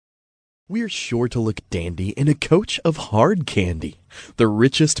We're sure to look dandy in a coach of hard candy, the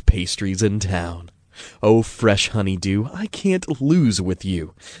richest pastries in town. Oh, fresh honeydew, I can't lose with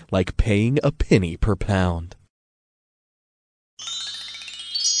you, like paying a penny per pound.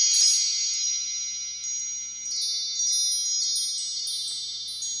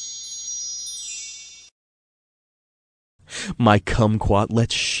 My kumquat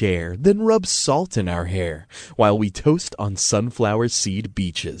let's share, then rub salt in our hair, while we toast on sunflower seed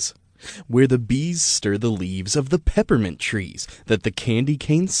beaches, where the bees stir the leaves of the peppermint trees that the candy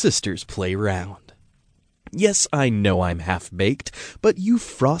cane sisters play round. Yes, I know I'm half-baked, but you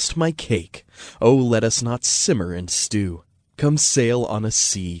frost my cake. Oh, let us not simmer and stew. Come sail on a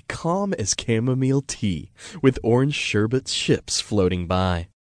sea calm as chamomile tea, with orange sherbet ships floating by.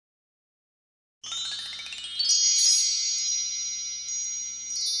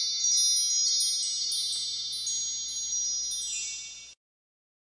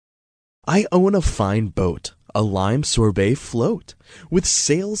 I own a fine boat, a lime sorbet float, with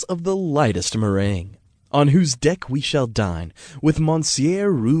sails of the lightest meringue, on whose deck we shall dine with Monsieur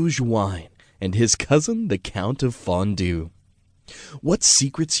Rouge wine and his cousin the Count of Fondue. What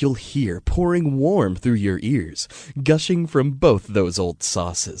secrets you'll hear pouring warm through your ears, gushing from both those old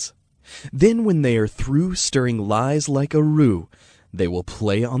sauces. Then when they are through stirring lies like a roux, they will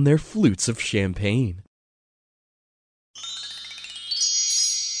play on their flutes of champagne,